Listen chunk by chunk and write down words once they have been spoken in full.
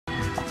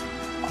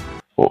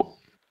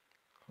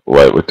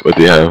What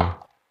do you have?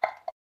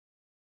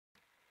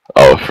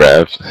 Oh,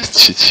 fraps.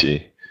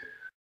 Chichi.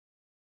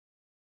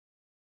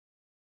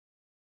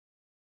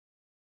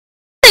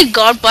 Thank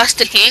God bless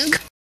the king.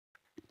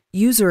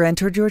 User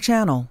entered your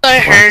channel. I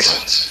heard.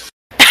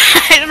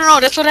 I don't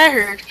know, that's what I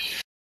heard.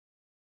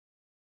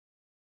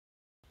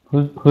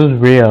 Who's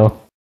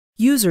Rio?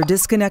 User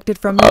disconnected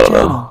from your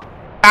channel.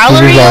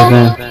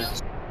 Valerio?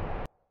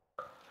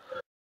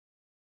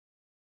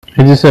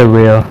 He just said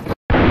Rio.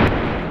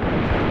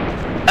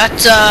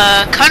 That's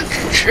a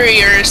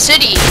country or a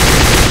city.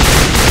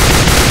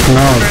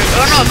 No.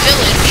 Or no, a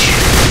village.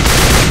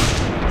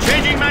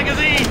 Changing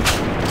magazine!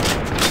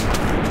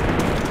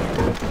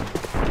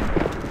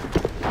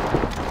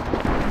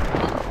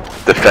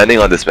 Defending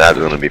on this map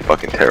is gonna be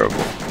fucking terrible.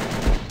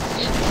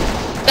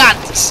 Got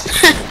this.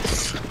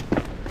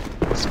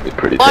 It's gonna be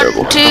pretty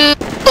terrible. 1, 2,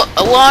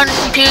 1,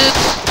 2,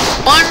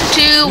 1,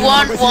 2,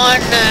 1,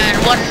 1,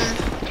 and 1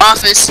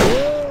 office.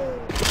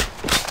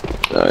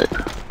 Alright.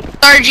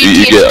 RGT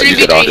You get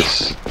 3v3.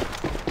 office.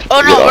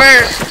 Oh no,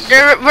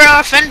 we're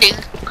offending.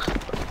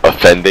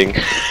 Offending?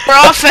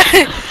 We're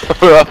offending.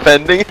 We're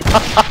offending?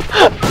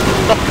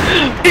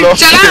 No,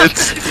 Shut up!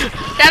 kids.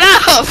 Shut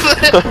up!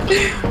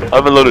 I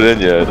haven't loaded in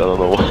yet, I don't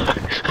know why.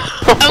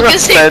 I'm gonna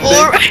say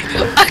Orb.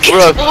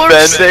 We're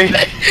offending? I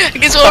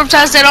guess Orbs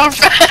has that on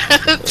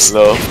fraps.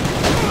 No.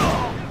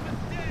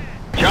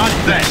 Charge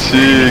set.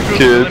 Gee,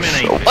 kids.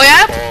 Oh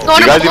yeah? Do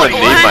you guys even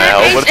need my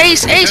help?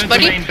 Ace,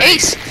 buddy.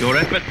 Ace. Your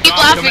efforts Keep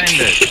are laughing.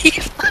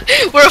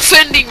 commended. We're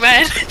offending,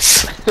 man.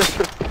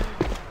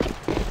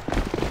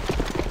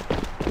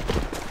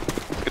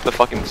 Get the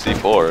fucking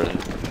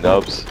C4,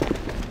 nubs.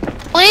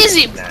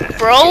 Lazy,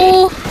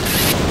 bro.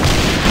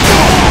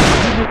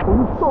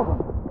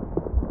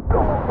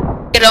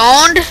 Get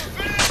owned.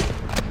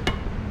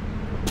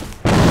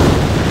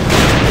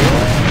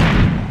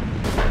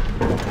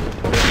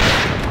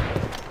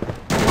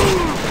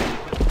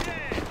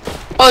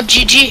 Oh,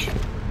 GG.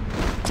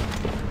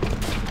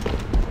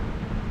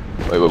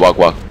 Wait, walk.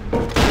 Walk.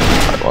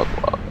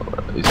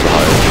 He's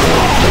behind.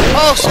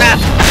 Oh, snap.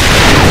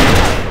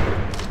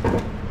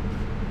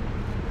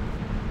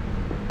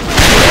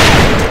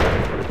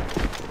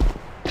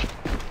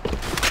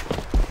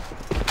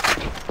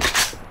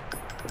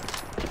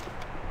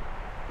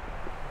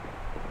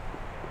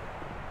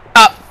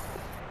 Up.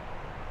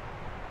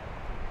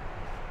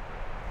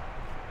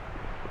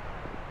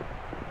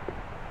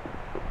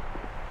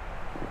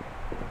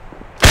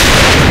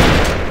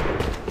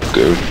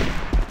 Good.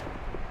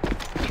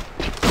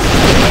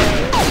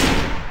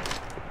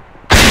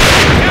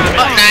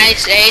 Oh,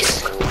 nice,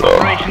 Ace.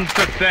 Operation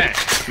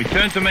success.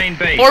 Return to main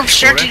base. Orb Your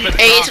searching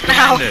efforts Ace are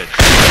now. commended.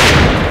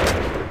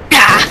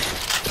 Ah.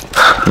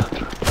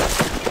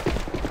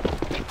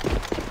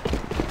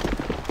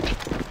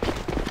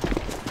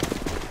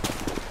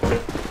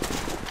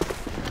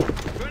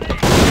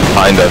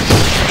 Behind us.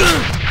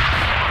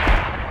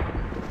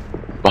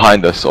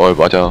 Behind us, or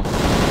watch out.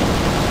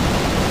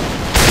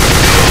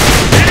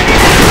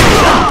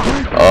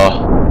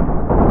 Oh.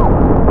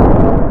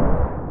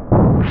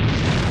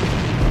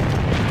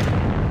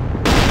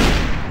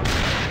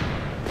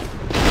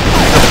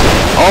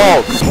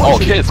 Oh,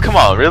 kids, come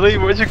on, really?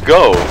 Where'd you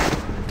go?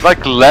 You,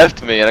 like,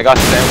 left me and I got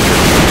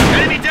sandwiched.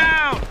 Enemy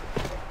down!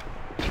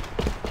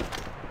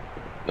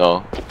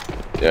 No.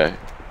 Yeah.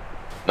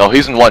 No,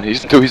 he's in 1,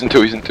 he's in 2,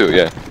 he's in 2,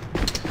 yeah.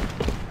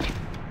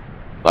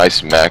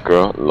 Nice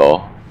macro,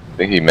 lol. I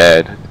think he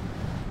mad.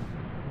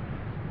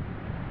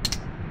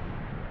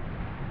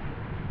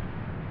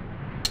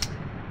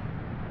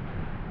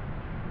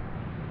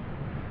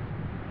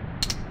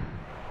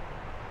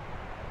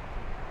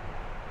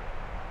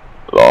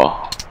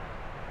 Lol.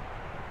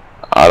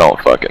 I don't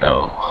fucking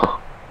know.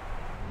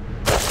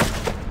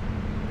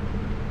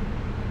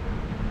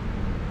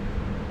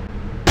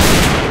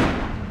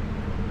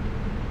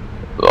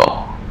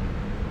 Lol.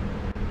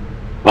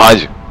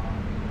 Behind you.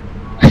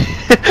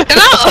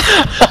 Hello.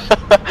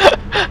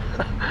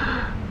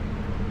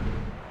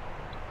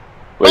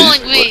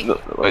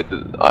 Wait,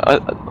 I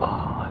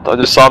thought I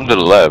just saw him to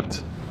the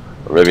left.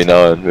 Or maybe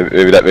not.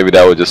 Maybe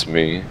that was just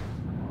me.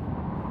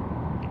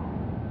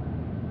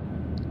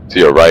 To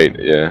your right,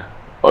 yeah.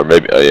 Or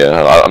maybe,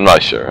 yeah. I'm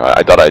not sure.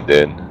 I thought I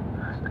did.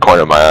 The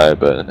corner of my eye,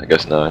 but I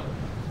guess not.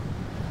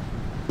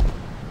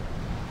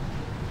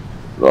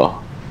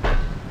 Well,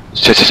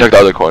 check the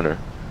other corner.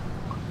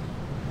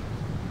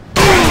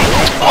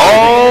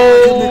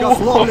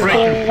 Oh!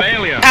 Operation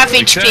failure. Half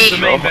Return HP. to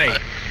main base.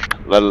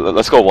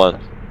 Let's go 1.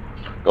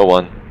 Go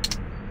 1.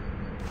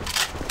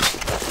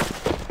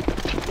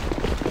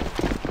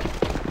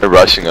 They're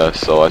rushing us,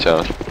 so watch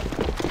out.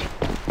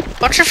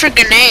 Watch her for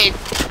grenade.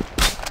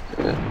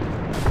 Yeah.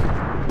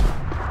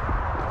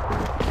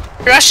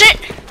 Rush it?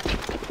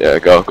 Yeah,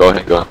 go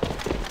ahead, go.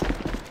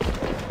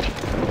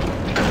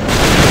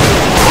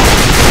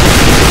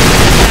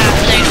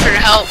 Thanks for the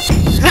help.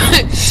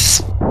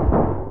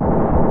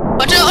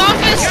 Watch out,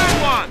 office!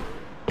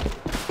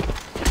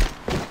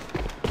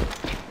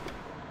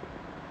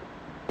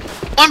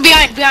 One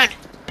behind.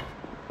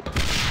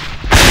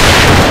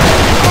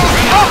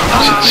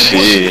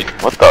 Gee,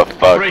 what the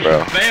fuck, Operation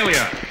bro?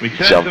 failure.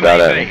 Return Jumped to out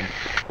main at me. base.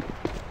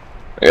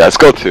 Yeah, let's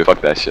go too.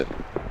 Fuck that shit.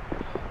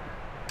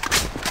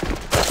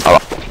 I'll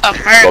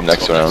go up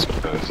next round.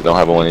 So don't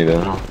have one either.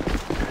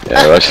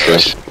 Yeah, rush through.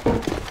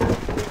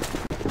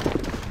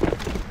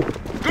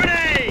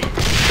 Grenade!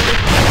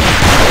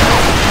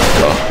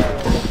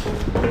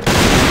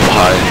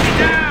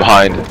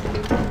 Behind.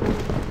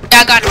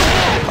 Yeah, I got him.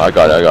 I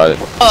got it.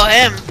 Oh,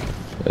 him.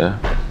 Yeah.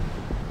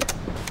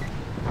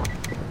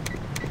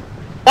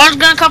 One's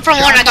gonna come from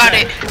one, I got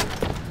it.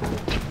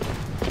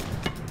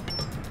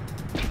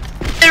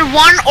 Either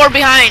one or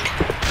behind.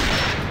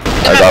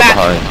 I got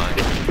behind.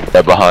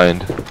 Yeah,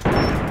 behind.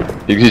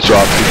 He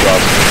dropped.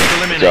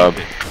 Good job.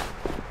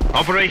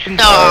 Operation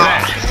No,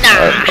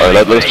 success. nah.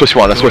 Alright, let's push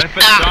one. Your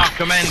efforts are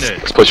commended.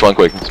 Let's push one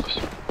quick.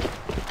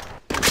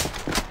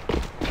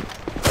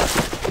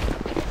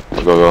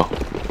 Go.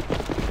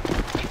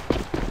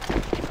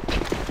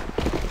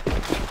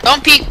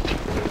 Don't peek.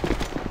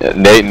 Yeah,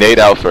 nade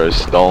out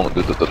first. Don't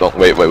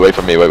wait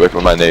for me. Wait for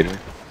my nade.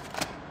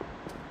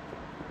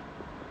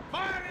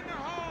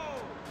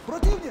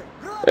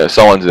 Yeah,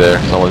 someone's there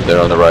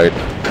on the right.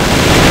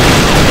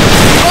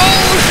 Oh,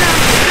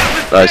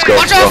 Nice, go.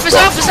 Watch Go, office, go.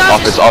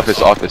 office.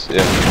 Office,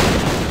 yeah.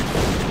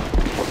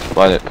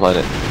 Plan it.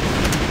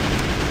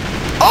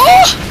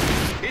 oh!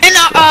 In the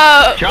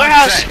Charge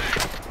warehouse. set.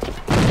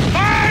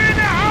 Fire in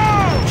the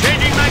hole!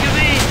 Changing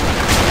magazine.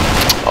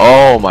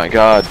 Oh my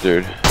god,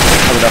 dude.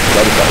 Coming up from the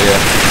other side, yeah.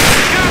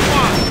 Got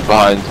one.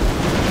 Behind.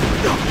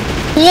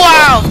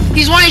 Wow,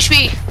 he's 1 HP.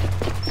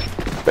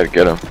 Better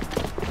get him.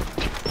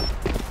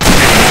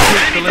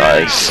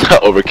 Nice.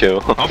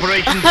 Overkill.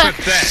 Operation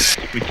success.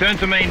 Return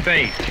to main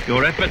base.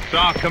 Your efforts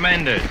are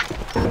commended.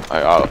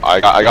 I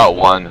got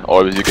one.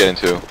 Or did you get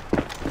into?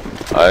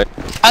 Alright.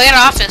 I'll get an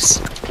office.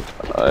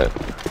 Alright.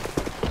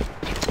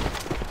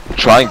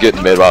 Try and get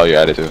mid while you're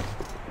at it too.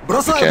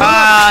 You can.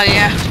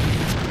 Yeah.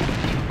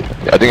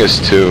 I think it's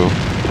 2.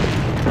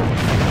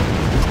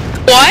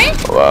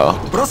 What? Wow.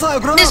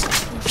 This,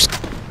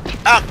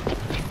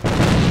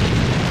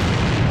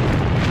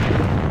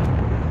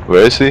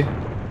 Where is he?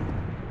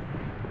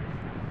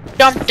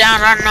 jump down,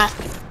 I don't know.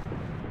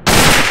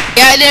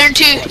 Yeah, they're in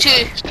two.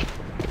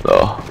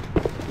 Oh.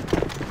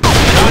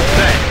 Charge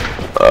set.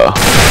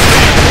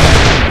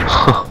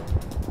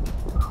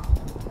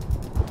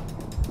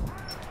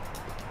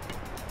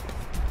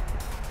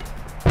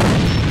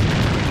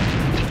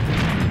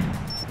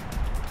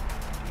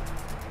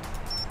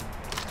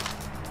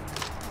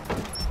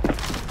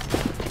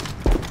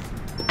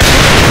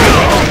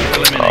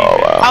 Oh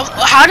wow.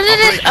 How did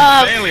it,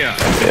 Failure.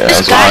 Yeah, this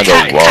it's guy,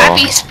 behind the wall.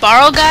 Happy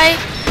Sparrow guy,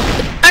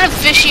 kind of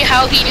fishy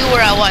how he knew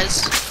where I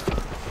was.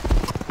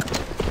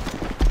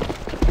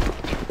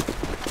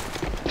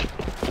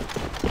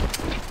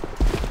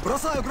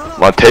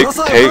 Well, take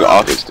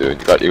office,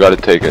 dude. You gotta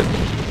take it.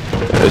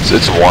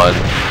 It's 1.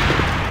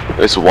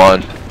 It's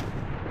 1.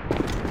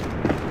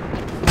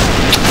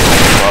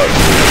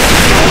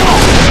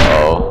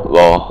 Oh,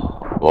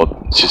 lol. Well,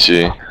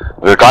 GG.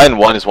 The guy in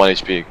 1 is 1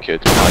 HP,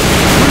 kid.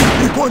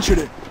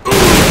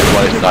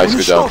 Nice,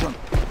 good job.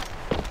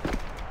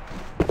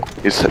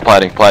 He's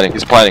planning.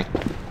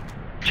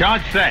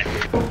 Charge set.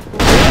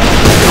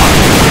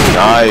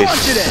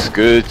 Nice,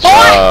 good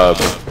job.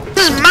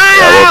 This is my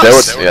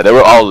house. They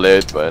were all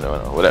lit, but no,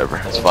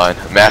 whatever, it's fine.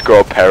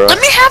 Macro, para. Let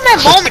me have my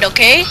moment,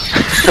 okay?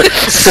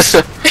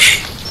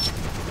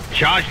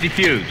 Charge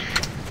defused.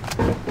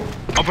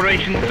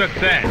 Operation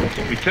success.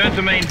 Return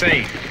to main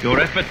base. Your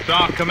efforts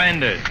are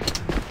commended.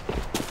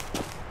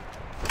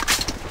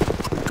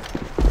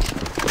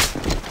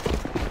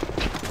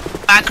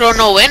 Macro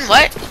no win,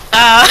 what?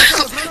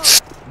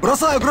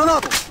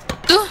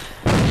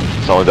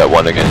 Someone's at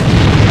 1 again.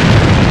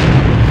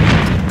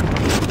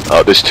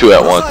 Oh, there's 2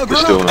 at 1.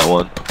 There's 2 at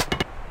 1.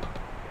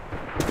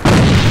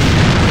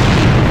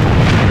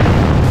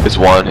 It's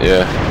 1,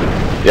 yeah.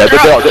 Yeah,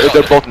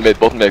 they're both mid.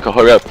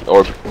 Hurry up,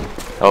 or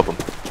help them.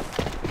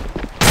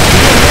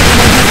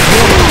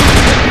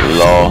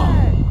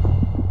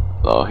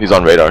 Lol. He's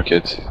on radar,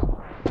 kids.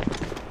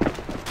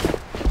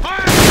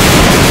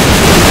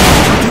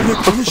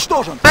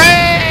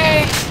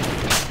 Hey!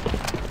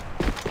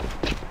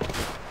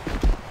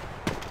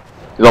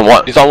 He's on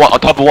 1. On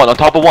top of 1.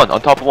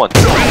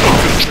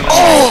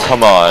 Oh,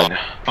 come on.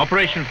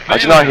 Operation failure.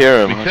 How'd you not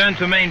hear him? Return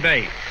to main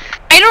base.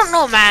 I don't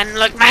know, man.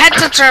 Like, my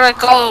headsets are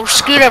like all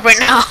screwed up right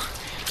now.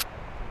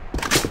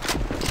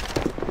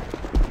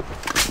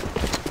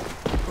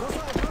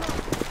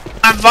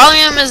 My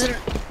volume isn't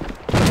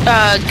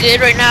good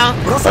right now.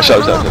 My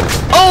shot's out there.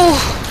 Oh,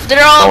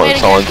 they're all mid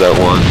again. Someone's at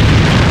 1.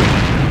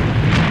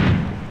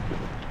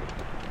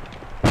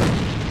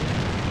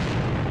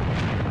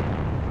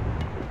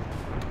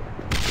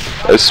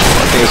 I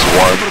think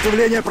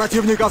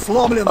it's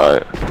 1.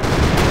 Alright.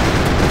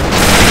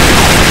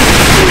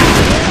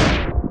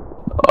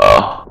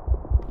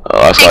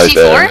 That's right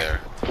there.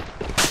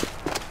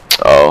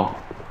 Oh.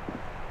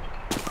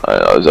 I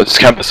know, let's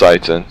camp the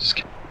sites and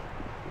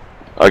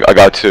I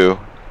got 2.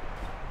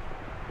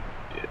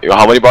 You got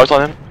how many bars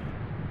on him?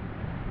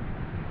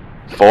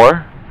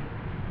 4?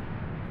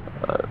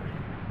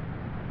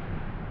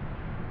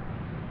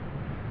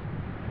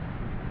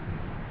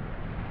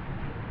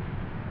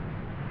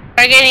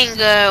 We're getting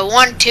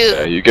 1, 2.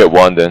 Yeah, you get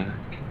 1 then.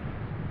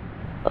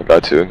 I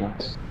got 2 again.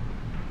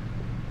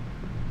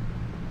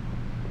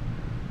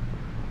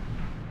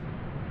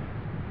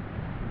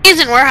 He's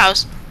in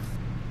warehouse.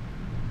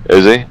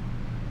 Is he?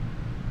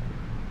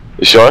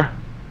 You sure?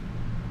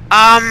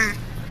 Right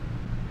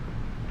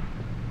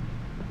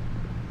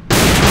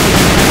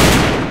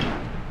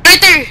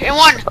there, in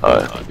 1.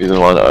 Alright, he's in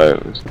 1.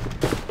 Alright.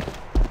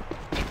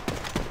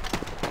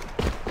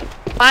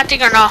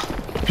 Planting or no?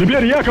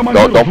 Теперь я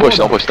командир. Don't push,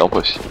 don't push, don't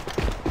push.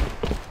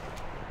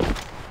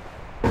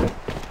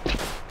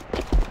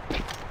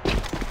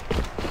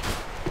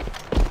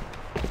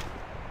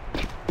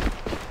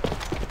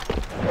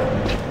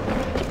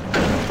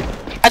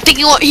 I think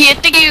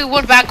he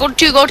went back. Go to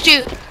 2, go to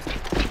 2.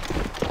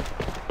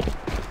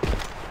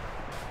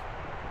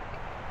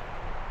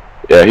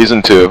 Yeah, he's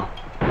in 2.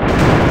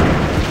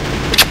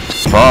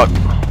 Fuck.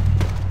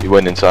 He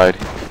went inside.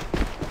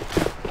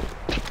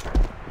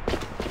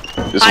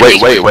 Just wait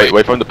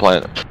for him to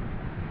plant.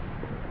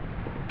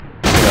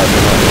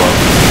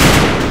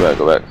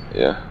 Go back.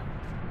 Yeah.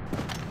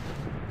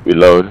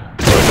 Reload.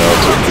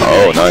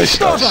 Oh, nice.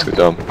 Good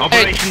job.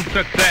 Operation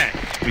success.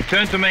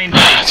 Return to main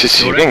base.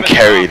 Just you're Your getting efforts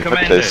carried. are Look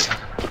at this.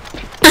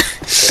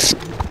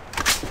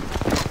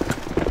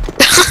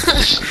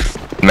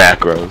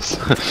 Macros.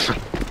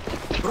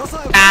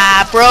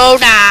 Nah, bro,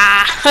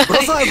 nah.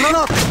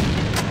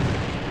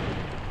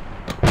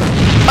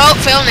 Oh,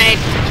 fail nade.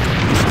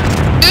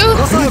 2.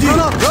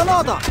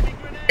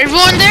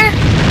 Everyone there?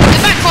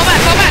 Get back, fall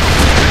back.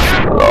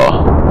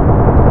 Oh.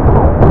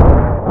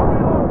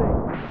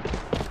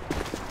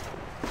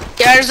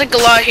 Yeah, there's like a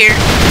lot here.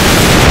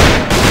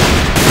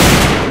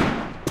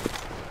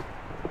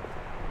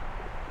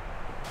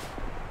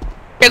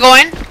 They're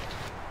going?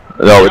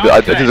 No,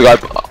 I think there's a guy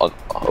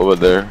over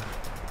there.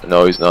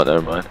 No, he's not.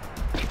 Never mind.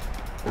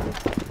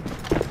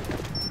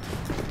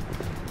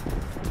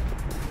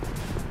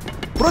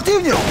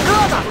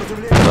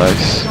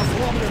 Nice.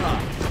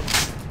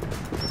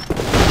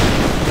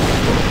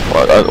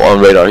 On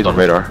radar. He's on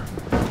radar.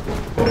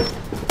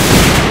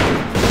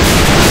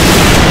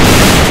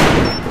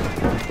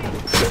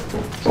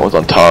 Someone's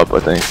on top, I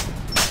think.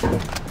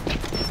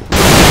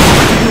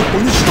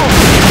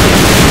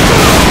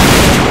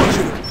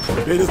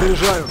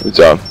 Good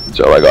job. I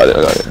got it.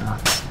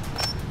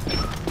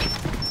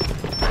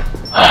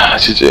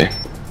 GG.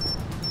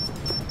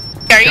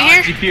 Are you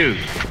here?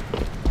 Defused.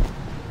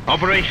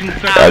 Operation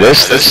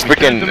success. This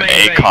freaking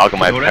ACOG on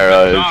my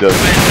para is just.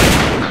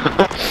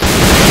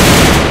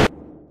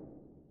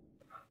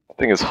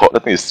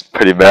 That thing is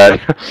pretty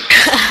bad.